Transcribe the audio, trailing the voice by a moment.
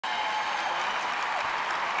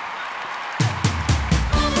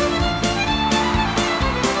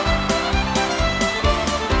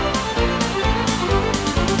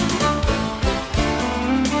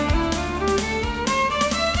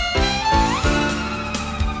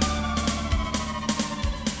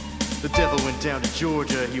The devil went down to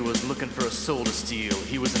Georgia, he was looking for a soul to steal.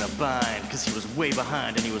 He was in a bind, cause he was way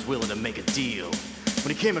behind and he was willing to make a deal.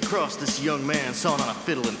 When he came across this young man sawing on a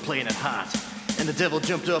fiddle and playing it hot, and the devil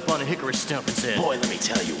jumped up on a hickory stump and said, "Boy, let me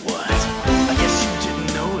tell you what, I guess you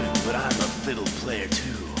didn't know it, but I'm a fiddle player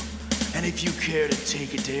too. And if you care to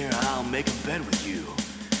take a dare, I'll make a bet with you.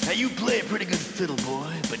 Now you play a pretty good fiddle,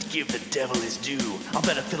 boy, but give the devil his due. I'll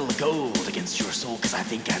bet a fiddle of gold against your soul, cause I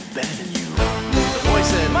think I'm better than you." The boy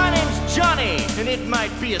said, "My name's Johnny, and it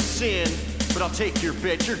might be a sin, but I'll take your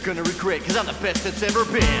bet you're gonna regret, cause I'm the best that's ever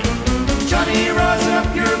been." "Johnny, rise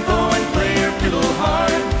up your bow and play your fiddle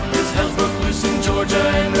hard. Cause hell's broke loose in Georgia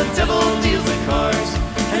and the devil deals the cards.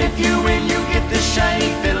 And if you win, you get this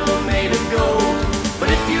shiny fiddle made of gold. But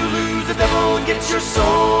if you lose, the devil gets your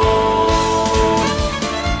soul."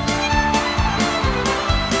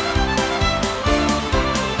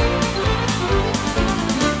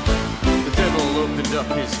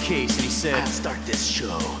 Up his case and he said, "I'll start this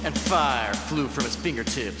show." And fire flew from his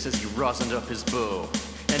fingertips as he rosined up his bow.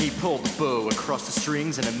 And he pulled the bow across the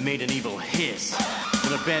strings and it made an evil hiss.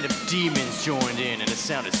 And a band of demons joined in and it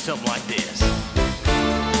sounded something like this.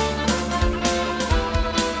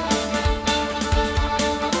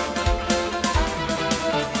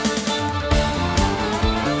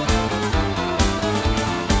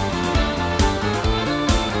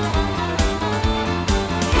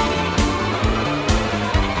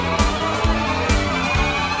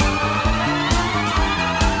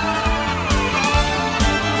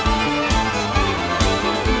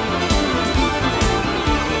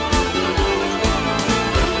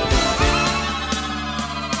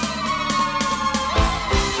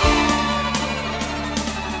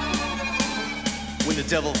 When the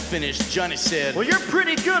devil finished, Johnny said, "Well, you're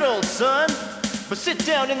pretty good, old son. But sit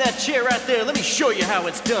down in that chair right there. Let me show you how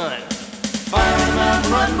it's done." Fire in the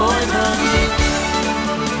mountain, run, boys, run.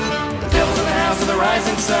 The devil's in the house of the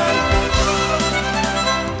rising sun.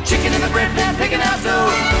 Chicken in the bread pan, picking out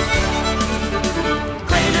dough.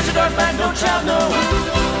 Crane is a dark bag, no child, no.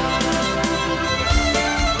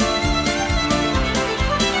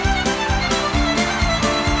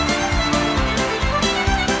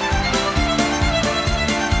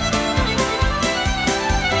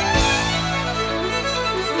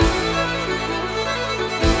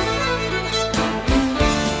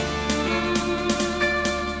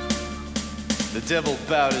 The devil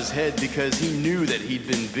bowed his head because he knew that he'd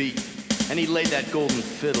been beat. And he laid that golden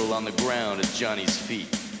fiddle on the ground at Johnny's feet.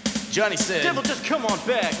 Johnny said, "Devil, just come on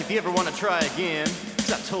back if you ever want to try again.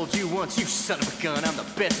 Cause I told you once, you son of a gun, I'm the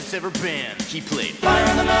best it's ever been." He played, "Fire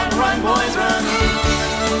on the mountain, run, boys, run.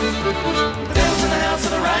 The devil's in the house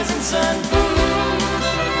of the rising sun.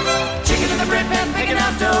 Chicken in the bread pan, picking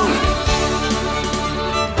out dough.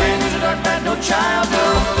 Brand new dark bad, no child,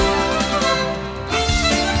 no."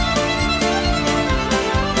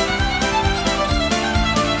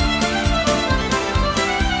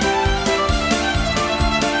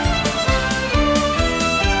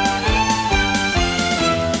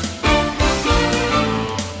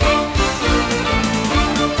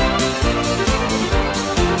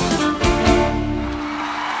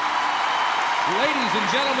 Ladies and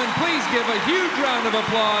gentlemen, please give a huge round of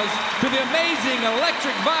applause to the amazing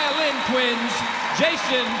electric violin twins,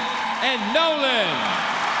 Jason and Nolan.